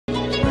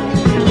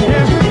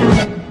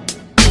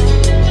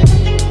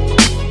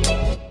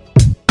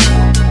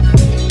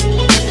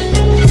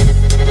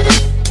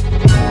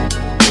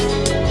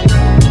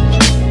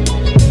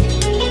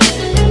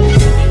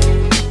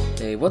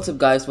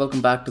guys, welcome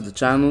back to the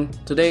channel.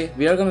 Today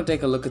we are going to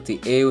take a look at the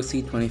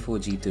AOC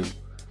 24G2.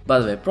 By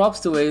the way,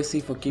 props to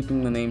AOC for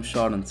keeping the name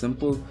short and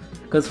simple,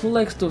 cause who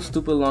likes those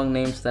stupid long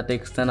names that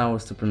takes 10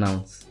 hours to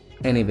pronounce?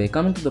 Anyway,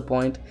 coming to the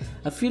point,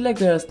 I feel like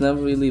there has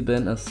never really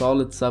been a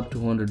solid sub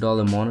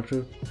 $200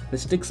 monitor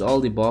which ticks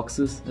all the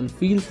boxes and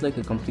feels like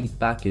a complete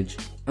package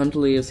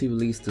until AOC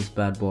released this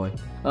bad boy.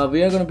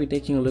 We are going to be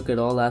taking a look at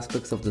all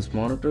aspects of this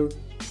monitor,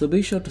 so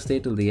be sure to stay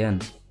till the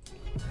end.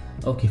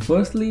 Okay,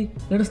 firstly,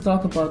 let us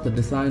talk about the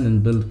design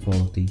and build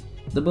quality.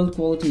 The build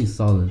quality is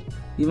solid.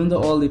 Even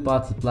though all the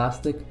parts are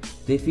plastic,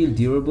 they feel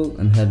durable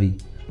and heavy.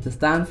 The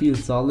stand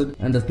feels solid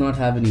and does not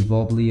have any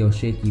wobbly or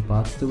shaky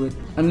parts to it.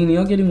 I mean,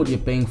 you're getting what you're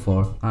paying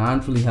for. I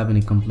don't really have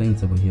any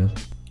complaints over here.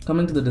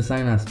 Coming to the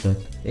design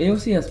aspect,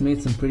 AOC has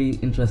made some pretty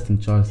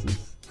interesting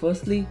choices.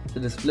 Firstly, the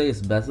display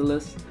is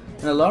bezel-less,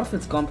 and a lot of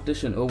its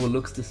competition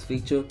overlooks this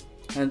feature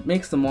and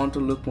makes the monitor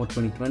look more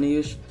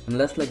 2020-ish and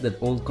less like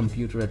that old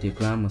computer at your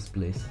grandma's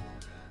place.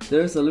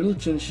 There is a little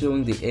chin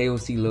showing the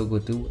AOC logo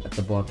too at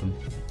the bottom.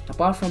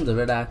 Apart from the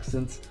red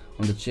accents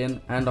on the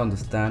chin and on the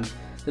stand,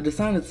 the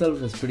design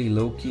itself is pretty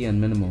low-key and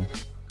minimal.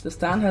 The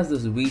stand has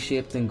this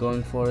V-shaped thing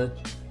going for it.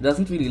 It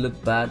doesn't really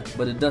look bad,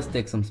 but it does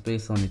take some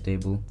space on your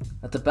table.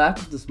 At the back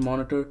of this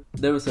monitor,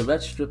 there is a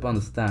red strip on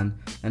the stand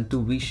and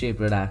two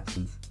V-shaped red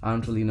accents. I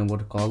don't really know what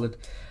to call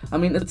it. I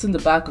mean, it's in the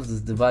back of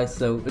this device,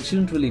 so it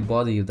shouldn't really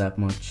bother you that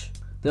much.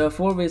 There are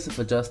 4 ways of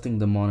adjusting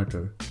the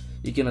monitor.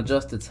 You can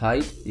adjust its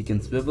height, you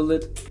can swivel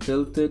it,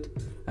 tilt it,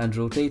 and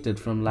rotate it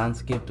from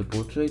landscape to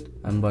portrait,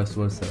 and vice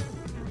versa.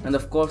 And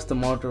of course, the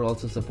monitor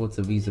also supports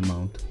a VESA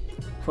mount.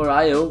 For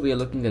I/O, we are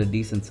looking at a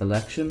decent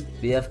selection.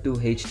 We have 2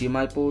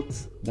 HDMI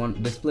ports,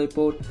 1 display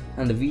port,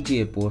 and a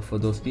VGA port for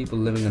those people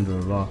living under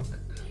a rock.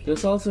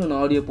 There's also an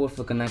audio port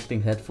for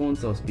connecting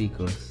headphones or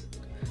speakers.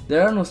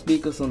 There are no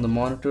speakers on the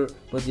monitor,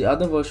 but the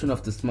other version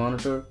of this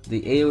monitor,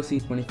 the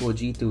AOC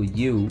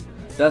 24G2U,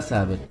 does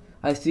have it.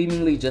 I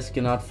seemingly just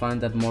cannot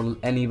find that model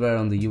anywhere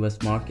on the US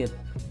market.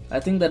 I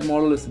think that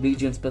model is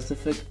region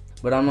specific,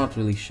 but I'm not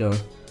really sure.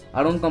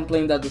 I don't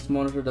complain that this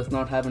monitor does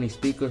not have any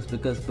speakers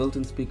because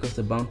built-in speakers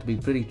are bound to be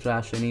pretty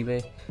trash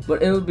anyway,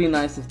 but it would be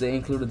nice if they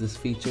included this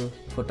feature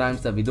for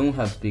times that we don't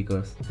have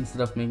speakers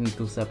instead of making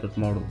 2 separate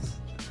models.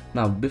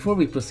 Now, before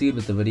we proceed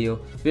with the video,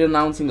 we are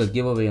announcing a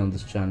giveaway on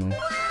this channel.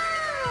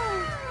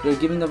 We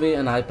are giving away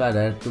an iPad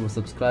Air to a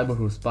subscriber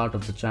who is part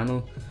of the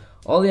channel.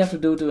 All you have to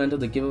do to enter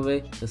the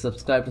giveaway is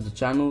subscribe to the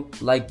channel,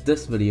 like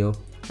this video,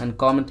 and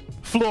comment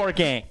Floor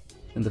Gang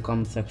in the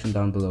comment section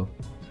down below.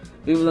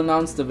 We will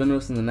announce the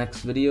winners in the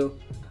next video.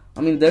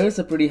 I mean, there is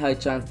a pretty high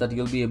chance that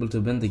you'll be able to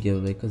win the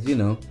giveaway because, you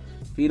know,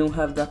 we don't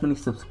have that many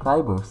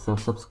subscribers, so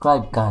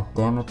subscribe, god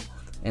damn it.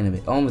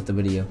 Anyway, on with the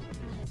video.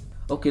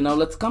 Okay, now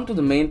let's come to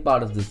the main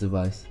part of this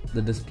device,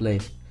 the display.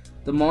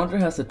 The monitor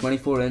has a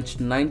 24-inch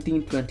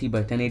 1920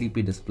 by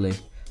 1080p display.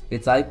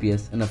 It's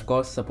IPS and of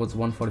course supports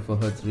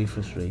 144Hz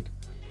refresh rate.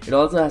 It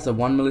also has a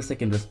 1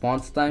 millisecond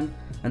response time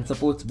and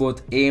supports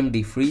both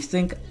AMD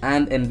FreeSync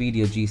and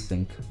NVIDIA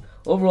G-Sync.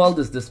 Overall,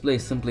 this display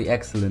is simply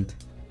excellent.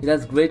 It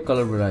has great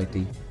color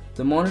variety.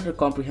 The monitor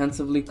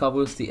comprehensively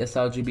covers the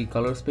sRGB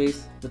color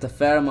space with a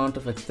fair amount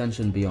of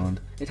extension beyond.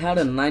 It had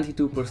a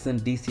 92%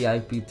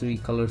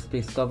 DCI-P3 color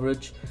space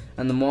coverage,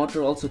 and the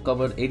monitor also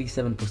covered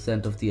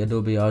 87% of the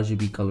Adobe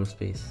RGB color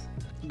space.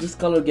 This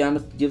color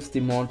gamut gives the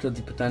monitor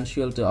the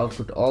potential to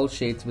output all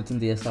shades within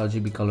the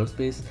sRGB color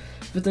space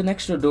with an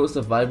extra dose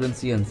of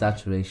vibrancy and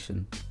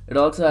saturation. It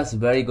also has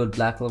very good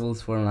black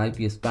levels for an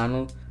IPS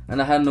panel,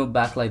 and I had no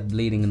backlight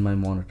bleeding in my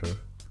monitor.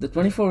 The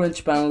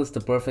 24-inch panel is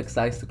the perfect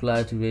size to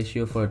clarity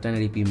ratio for a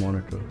 1080p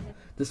monitor.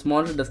 This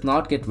monitor does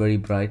not get very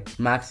bright,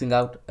 maxing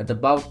out at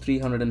about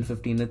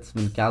 350 nits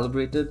when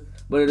calibrated,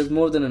 but it is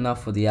more than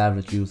enough for the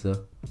average user.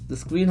 The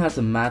screen has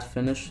a matte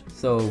finish,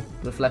 so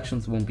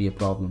reflections won't be a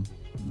problem.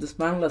 This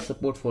panel has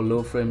support for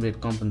low frame rate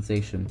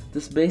compensation.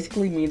 This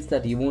basically means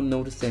that you won't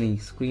notice any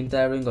screen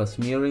tearing or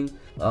smearing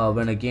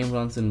when a game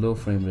runs in low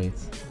frame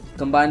rates.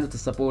 Combined with the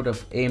support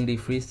of AMD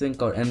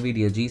FreeSync or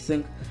NVIDIA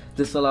G-Sync,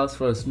 this allows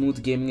for a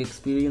smooth gaming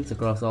experience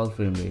across all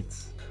frame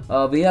rates.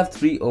 We have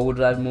 3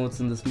 overdrive modes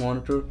in this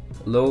monitor,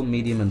 low,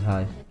 medium and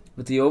high.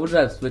 With the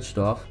overdrive switched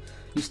off,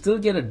 you still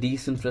get a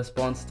decent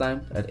response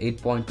time at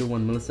 8.21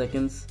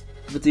 milliseconds.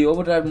 With the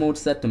overdrive mode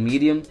set to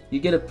medium, you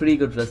get a pretty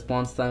good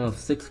response time of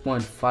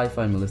 6.55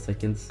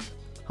 milliseconds.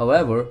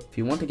 However, if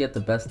you want to get the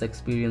best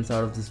experience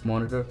out of this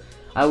monitor,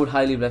 I would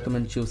highly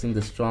recommend choosing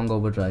the strong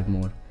overdrive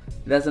mode.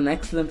 It has an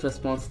excellent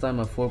response time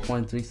of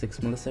 4.36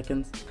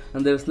 milliseconds,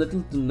 and there is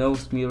little to no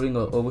smearing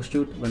or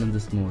overshoot when in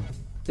this mode.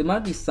 There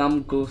might be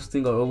some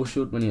ghosting or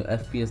overshoot when your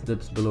FPS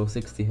dips below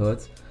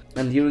 60Hz,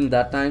 and during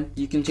that time,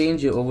 you can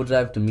change your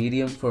overdrive to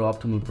medium for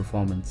optimal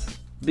performance.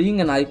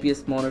 Being an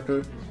IPS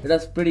monitor, it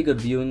has pretty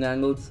good viewing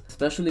angles,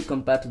 especially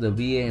compared to the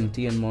VA and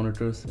TN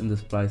monitors in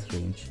this price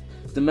range.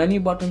 The menu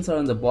buttons are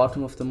on the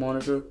bottom of the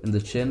monitor, in the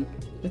chin.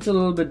 It's a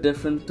little bit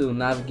different to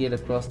navigate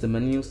across the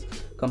menus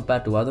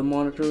compared to other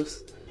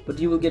monitors, but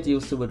you will get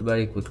used to it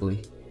very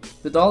quickly.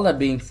 With all that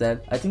being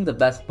said, I think the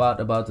best part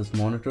about this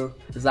monitor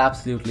is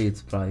absolutely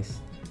its price.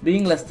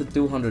 Being less than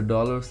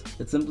 $200,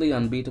 it's simply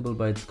unbeatable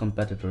by its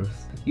competitors.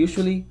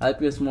 Usually,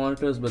 IPS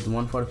monitors with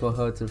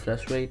 144Hz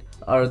refresh rate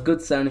are a good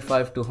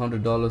 $75 to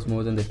 $100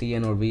 more than the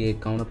TN or V8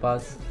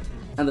 counterparts,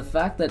 and the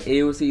fact that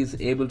AOC is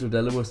able to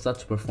deliver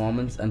such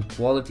performance and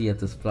quality at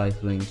this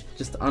price range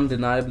just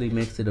undeniably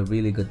makes it a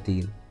really good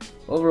deal.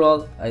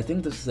 Overall, I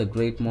think this is a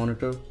great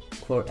monitor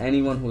for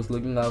anyone who's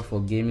looking out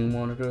for gaming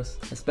monitors,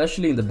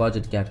 especially in the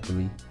budget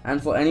category.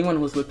 And for anyone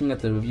who's looking at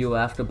the review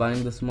after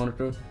buying this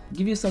monitor,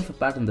 give yourself a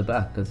pat on the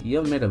back because you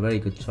have made a very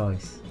good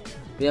choice.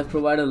 We have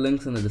provided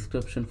links in the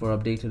description for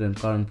updated and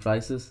current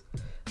prices.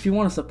 If you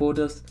want to support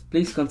us,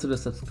 please consider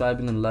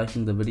subscribing and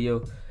liking the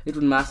video. It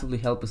would massively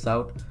help us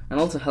out and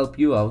also help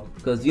you out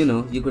because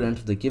you could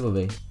enter the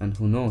giveaway and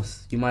who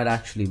knows, you might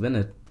actually win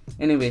it.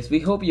 Anyways, we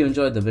hope you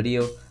enjoyed the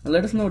video and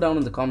let us know down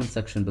in the comment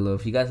section below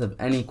if you guys have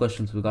any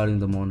questions regarding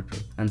the monitor,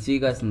 and see you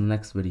guys in the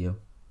next video.